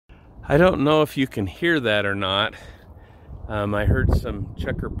I don't know if you can hear that or not. I heard some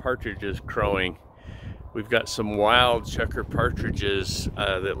chukar partridges crowing. We've got some wild chukar partridges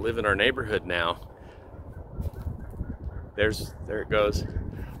that live in our neighborhood now. There it goes.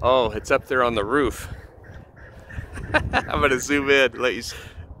 Oh, it's up there on the roof. I'm gonna zoom in, let you see.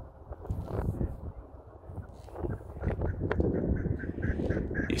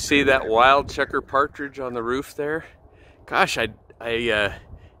 You see that wild chukar partridge on the roof there? Gosh, I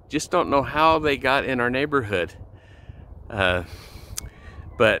just don't know how they got in our neighborhood.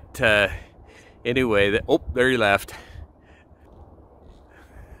 Anyway, oh, there he left.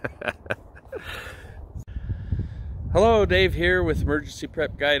 Hello, Dave here with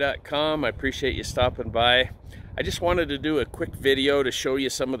emergencyprepguy.com. I appreciate you stopping by. I just wanted to do a quick video to show you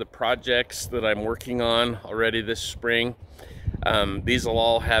some of the projects that I'm working on already this spring. These will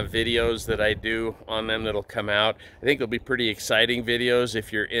all have videos that I do on them that'll come out. I think they'll be pretty exciting videos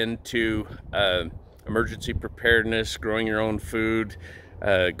if you're into emergency preparedness, growing your own food,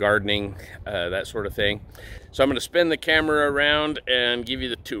 gardening, that sort of thing. So I'm going to spin the camera around and give you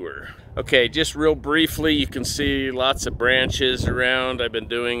the tour. Okay, just real briefly, you can see lots of branches around. I've been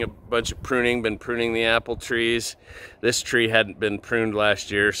doing a bunch of pruning, been pruning the apple trees. This tree hadn't been pruned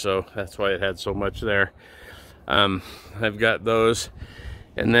last year, so that's why it had so much there. I've got those.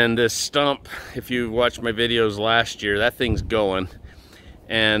 And then this stump, if you watched my videos last year, that thing's going.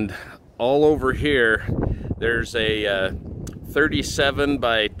 And all over here, there's a 37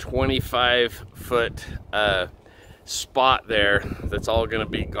 by 25 foot spot there that's all going to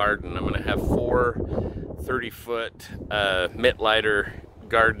be garden. I'm going to have 4 30-foot mitt-lighter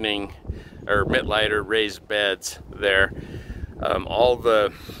gardening or mitt-lighter raised beds there. I'll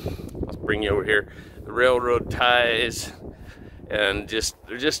bring you over here, the railroad ties, and there's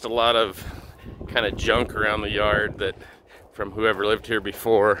just a lot of kind of junk around the yard that from whoever lived here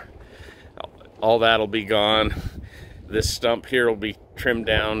before. All that'll be gone. This stump here will be trimmed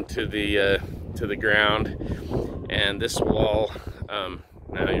down to the ground, and this will all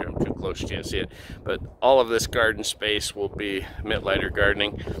now I'm too close, you can't see it, but all of this garden space will be mitt-lighter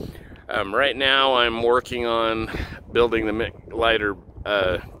gardening. Right now I'm working on building the mitt-lighter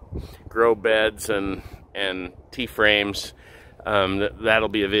grow beds and T-frames. That'll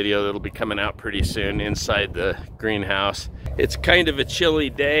be a video that'll be coming out pretty soon inside the greenhouse. It's kind of a chilly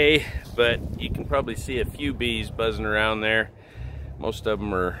day, but you can probably see a few bees buzzing around there. Most of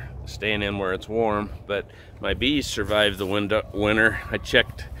them are staying in where it's warm, but my bees survived the winter. I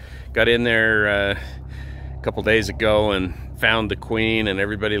checked, got in there a couple days ago and found the queen, and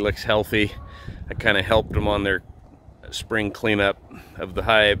everybody looks healthy. I kind of helped them on their spring cleanup of the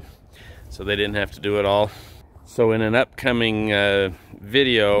hive, so they didn't have to do it all. So in an upcoming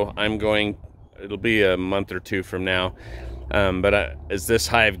video, it'll be a month or 2 from now, as this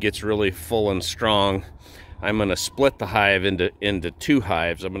hive gets really full and strong, I'm going to split the hive into 2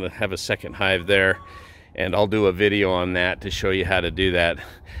 hives. I'm going to have a second hive there, and I'll do a video on that to show you how to do that.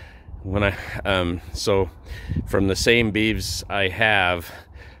 So from the same beeves I have,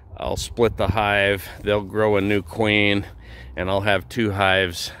 I'll split the hive, they'll grow a new queen, and I'll have 2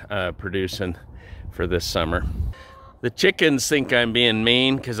 hives producing for this summer. The chickens think I'm being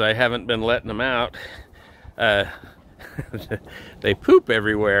mean because I haven't been letting them out. They poop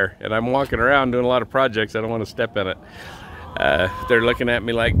everywhere, and I'm walking around doing a lot of projects. I don't want to step in it. They're looking at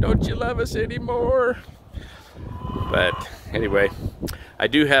me like, don't you love us anymore? But anyway, I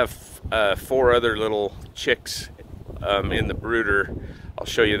do have 4 other little chicks in the brooder. I'll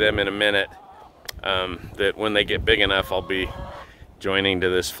show you them in a minute. That when they get big enough, I'll be joining to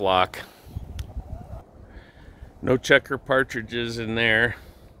this flock. No chukar partridges in there.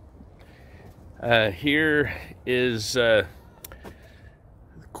 Here is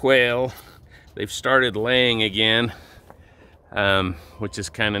quail. They've started laying again, which is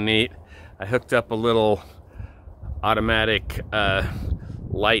kind of neat. I hooked up a little automatic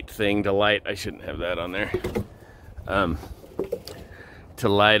light thing to light. I shouldn't have that on there. To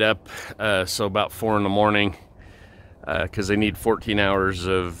light up, so about 4 in the morning, because they need 14 hours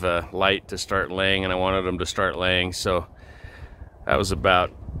of light to start laying, and I wanted them to start laying. So that was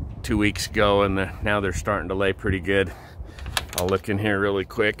about 2 weeks ago, and now they're starting to lay pretty good. I'll look in here really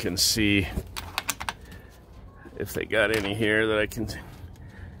quick and see if they got any here that I can.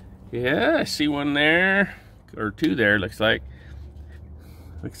 Yeah, I see one there, or 2 there. Looks like,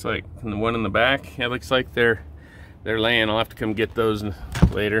 and the one in the back. Yeah, looks like they're laying. I'll have to come get those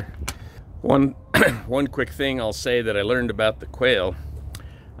later. One quick thing I'll say that I learned about the quail.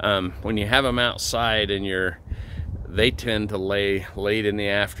 When you have them outside and they tend to lay late in the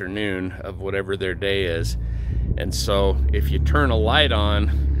afternoon of whatever their day is. And so if you turn a light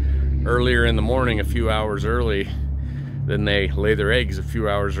on earlier in the morning, a few hours early, then they lay their eggs a few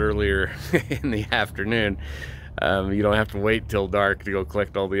hours earlier in the afternoon. You don't have to wait till dark to go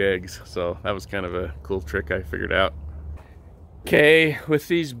collect all the eggs. So that was kind of a cool trick I figured out. Okay, with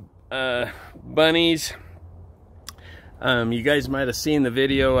these bunnies, you guys might have seen the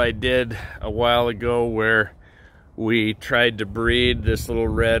video I did a while ago where we tried to breed this little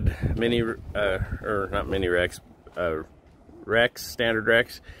red mini, or not mini Rex, Rex, standard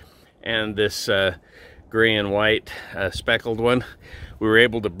Rex, and this gray and white speckled one. We were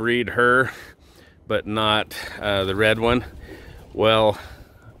able to breed her, but not the red one. Well,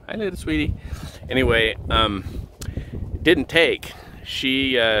 I did, sweetie. Anyway, it didn't take.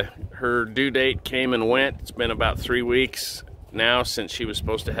 She, her due date came and went. It's been about 3 weeks now since she was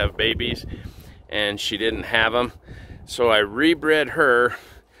supposed to have babies, and she didn't have them. So I rebred her.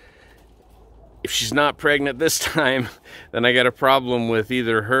 If she's not pregnant this time, then I got a problem with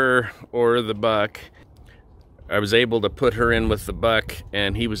either her or the buck. I was able to put her in with the buck,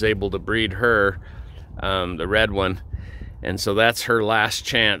 and he was able to breed her, the red one. And so that's her last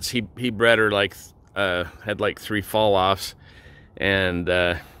chance. He bred her like, had like 3 fall-offs. And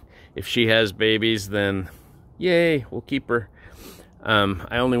if she has babies, then yay, we'll keep her.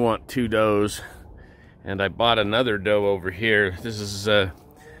 I only want 2 does. And I bought another doe over here. This is a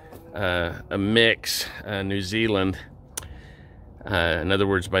mix, New Zealand. In other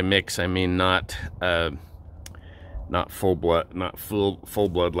words, by mix, I mean not full blood, not full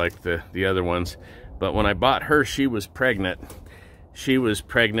blood like the other ones. But when I bought her, she was pregnant. She was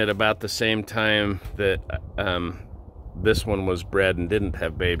pregnant about the same time that this one was bred and didn't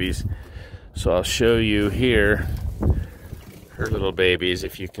have babies. So I'll show you here her little babies,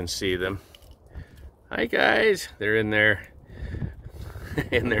 if you can see them. Hi guys, they're in there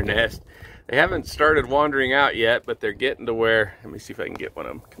in their nest. They haven't started wandering out yet, but they're getting to where, let me see if I can get one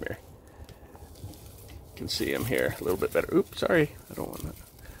of them. Come here. You can see him here a little bit better. Oops, sorry, I don't want that.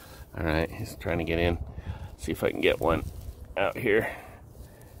 All right, he's trying to get in. See if I can get one out here.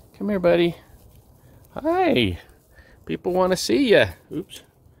 Come here, buddy. Hi. People want to see you. Oops.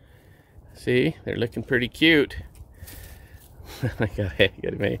 See, they're looking pretty cute. I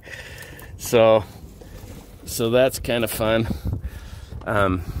got me. So that's kind of fun.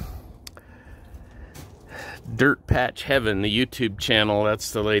 Dirt Patch Heaven, the YouTube channel,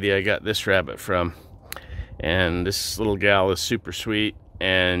 that's the lady I got this rabbit from. And this little gal is super sweet,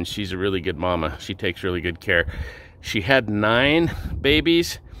 and she's a really good mama. She takes really good care. She had 9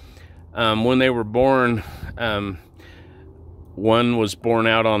 babies. When they were born, one was born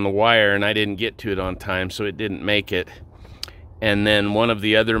out on the wire, and I didn't get to it on time, so it didn't make it. And then one of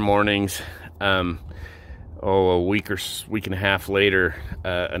the other mornings, a week and a half later,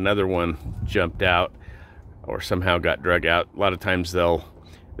 another one jumped out or somehow got drug out. A lot of times they'll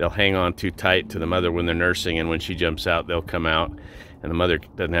hang on too tight to the mother when they're nursing, and when she jumps out, they'll come out, and the mother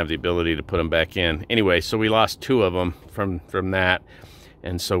doesn't have the ability to put them back in. Anyway, so we lost 2 of them from that,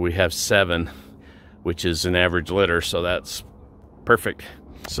 and so we have 7, which is an average litter, so that's perfect.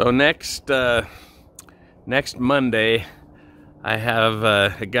 So next Monday, I have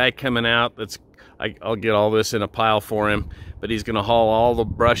a guy coming out I'll get all this in a pile for him, but he's gonna haul all the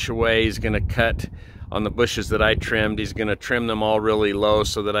brush away. He's gonna cut on the bushes that I trimmed. He's gonna trim them all really low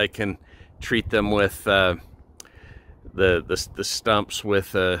so that I can treat them with the stumps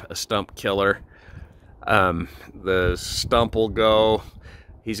with a stump killer. The stump will go.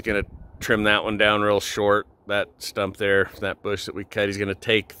 He's gonna trim that one down real short. That stump there, that bush that we cut. He's gonna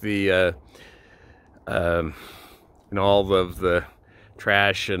take the all of the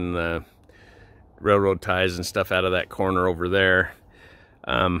trash and the railroad ties and stuff out of that corner over there.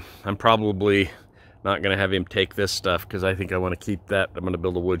 I'm probably not going to have him take this stuff because I think I want to keep that. I'm going to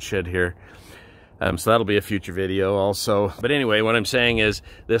build a wood shed here. So that'll be a future video also. But anyway, what I'm saying is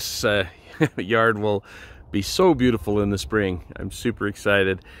this yard will be so beautiful in the spring. I'm super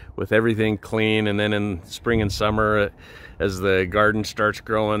excited with everything clean, and then in spring and summer, as the garden starts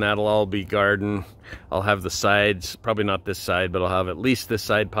growing, that'll all be garden. I'll have the sides, probably not this side, but I'll have at least this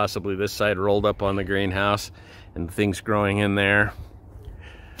side, possibly this side, rolled up on the greenhouse and things growing in there.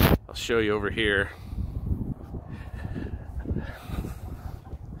 I'll show you over here.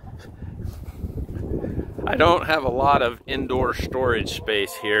 I don't have a lot of indoor storage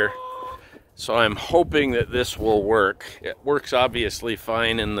space here, so I'm hoping that this will work. It works obviously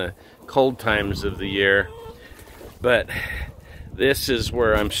fine in the cold times of the year, but this is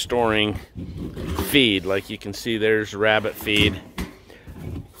where I'm storing feed. Like you can see, there's rabbit feed.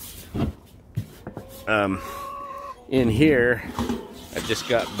 In here, I've just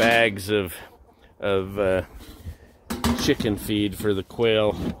got bags of chicken feed for the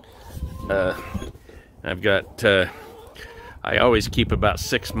quail. I've got, I always keep about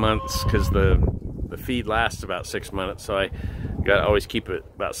 6 months because the feed lasts about 6 months. So I always keep it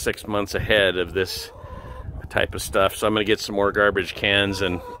about 6 months ahead of this type of stuff. So I'm going to get some more garbage cans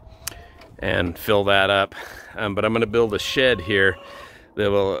and fill that up. But I'm going to build a shed here that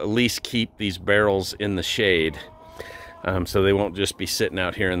will at least keep these barrels in the shade. So they won't just be sitting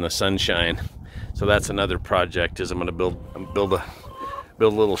out here in the sunshine. So that's another project, is I'm going to build a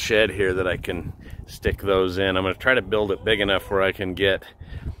little shed here that I can stick those in. I'm going to try to build it big enough where I can get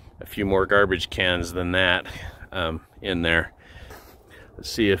a few more garbage cans than that in there. Let's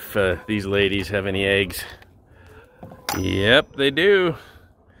see if these ladies have any eggs. Yep, they do.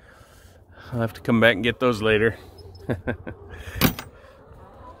 I'll have to come back and get those later.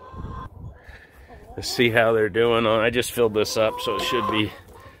 Let's see how they're doing. I just filled this up, so it should be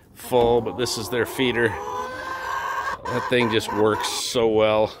full, but this is their feeder. That thing just works so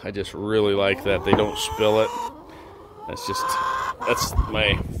well. I just really like that. They don't spill it. That's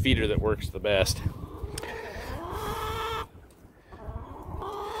my feeder that works the best.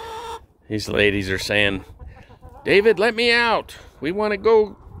 These ladies are saying, "David, let me out. We want to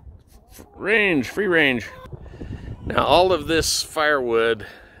go free range." Now all of this firewood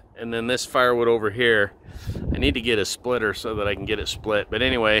and then this firewood over here, I need to get a splitter so that I can get it split. But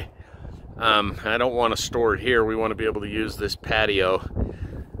anyway, I don't want to store it here. We want to be able to use this patio.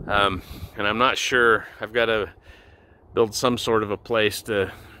 And I'm not sure, I've got to build some sort of a place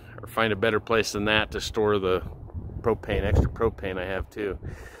or find a better place than that to store the propane, extra propane I have too.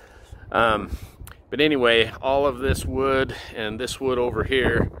 But anyway, all of this wood and this wood over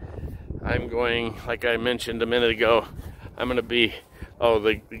here, I'm going, like I mentioned a minute ago, I'm going to be,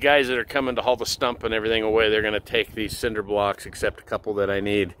 the guys that are coming to haul the stump and everything away, they're going to take these cinder blocks, except a couple that I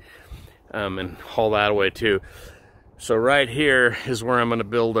need, and haul that away too. So right here is where I'm going to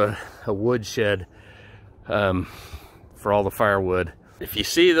build a wood shed for all the firewood. If you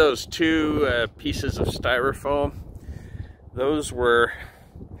see those two pieces of styrofoam, those were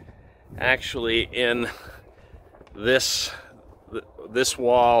actually in this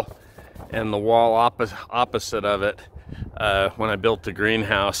wall and the wall opposite of it when I built the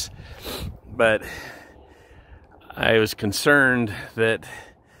greenhouse. But I was concerned that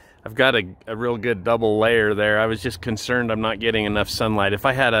I've got a real good double layer there. I was just concerned I'm not getting enough sunlight. If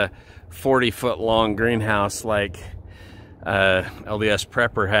I had a 40-foot long greenhouse like LDS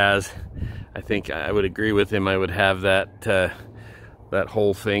Prepper has, I think I would agree with him. I would have that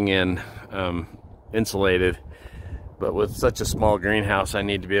whole thing insulated. But with such a small greenhouse, I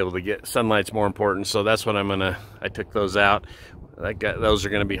need to be able to get sunlight's more important. So that's what I took those out. Those are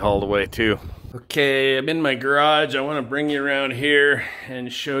gonna be hauled away too. Okay, I'm in my garage. I wanna bring you around here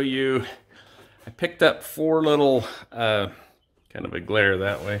and show you. I picked up 4 little, kind of a glare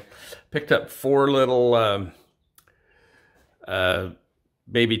that way. Picked up 4 little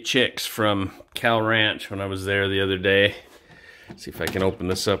baby chicks from Cal Ranch when I was there the other day. See if I can open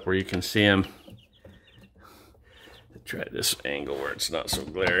this up where you can see them. Try this angle where it's not so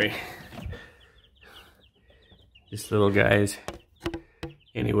glary. These little guys.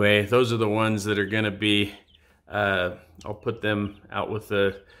 Anyway, those are the ones that are gonna be, I'll put them out with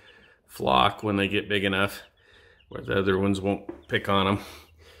the flock when they get big enough, where the other ones won't pick on them.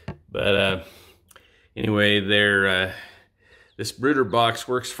 But anyway, this brooder box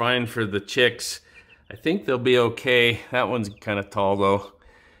works fine for the chicks. I think they'll be okay. That one's kind of tall though.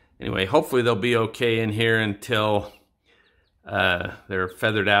 Anyway, hopefully they'll be okay in here until they're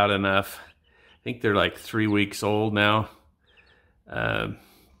feathered out enough. I think they're like 3 weeks old now, or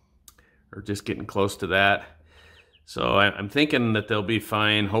just getting close to that. So I'm thinking that they'll be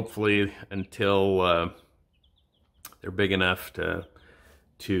fine, hopefully, until they're big enough to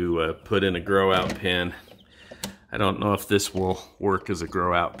put in a grow out pen. I don't know if this will work as a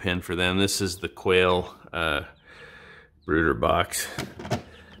grow out pen for them. This is the quail brooder box.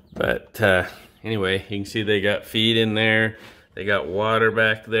 But anyway, you can see they got feed in there. They got water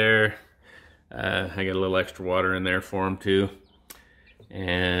back there. I got a little extra water in there for them too.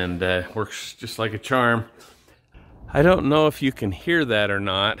 And works just like a charm. I don't know if you can hear that or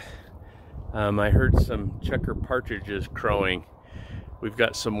not. I heard some chukar partridges crowing. We've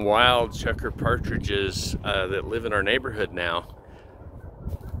got some wild chukar partridges that live in our neighborhood now.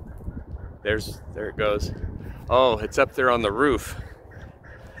 There it goes. Oh, it's up there on the roof.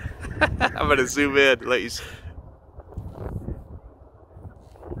 I'm gonna zoom in, let you see.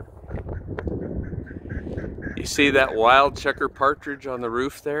 You see that wild chukar partridge on the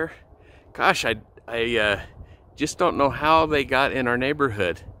roof there? Gosh, I just don't know how they got in our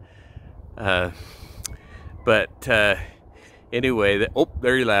neighborhood. But anyway, oh,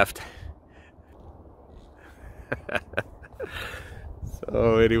 there he left.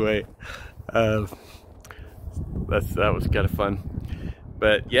 So anyway, that was kind of fun.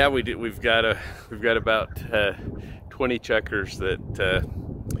 But yeah, we've got about 20 chukars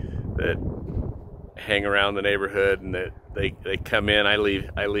that hang around the neighborhood, and that they come in. I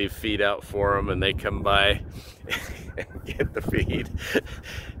leave feed out for them, and they come by and get the feed.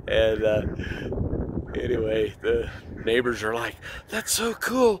 And anyway, the neighbors are like, "That's so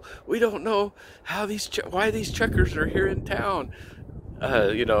cool. We don't know how why these chukars are here in town."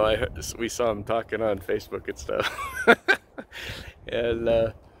 You know, we saw them talking on Facebook and stuff.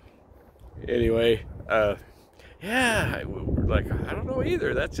 And anyway, yeah, we're like, I don't know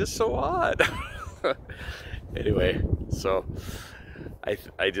either. That's just so odd. Anyway, so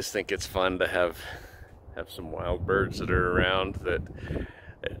I just think it's fun to have some wild birds that are around that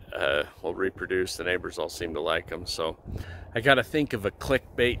will reproduce. The neighbors all seem to like them. So I got to think of a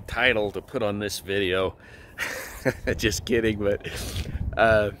clickbait title to put on this video. Just kidding, but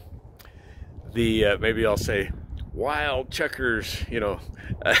maybe I'll say wild chukars, you know,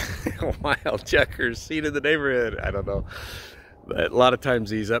 wild chukars seen in the neighborhood. I don't know, but a lot of times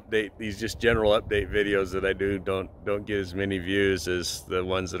these just general update videos that I do don't get as many views as the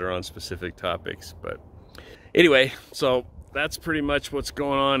ones that are on specific topics. But anyway, so that's pretty much what's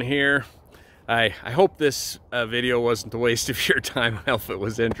going on here. I hope this video wasn't a waste of your time. I hope it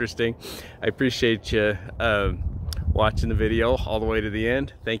was interesting. I appreciate you watching the video all the way to the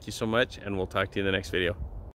end. Thank you so much, and we'll talk to you in the next video.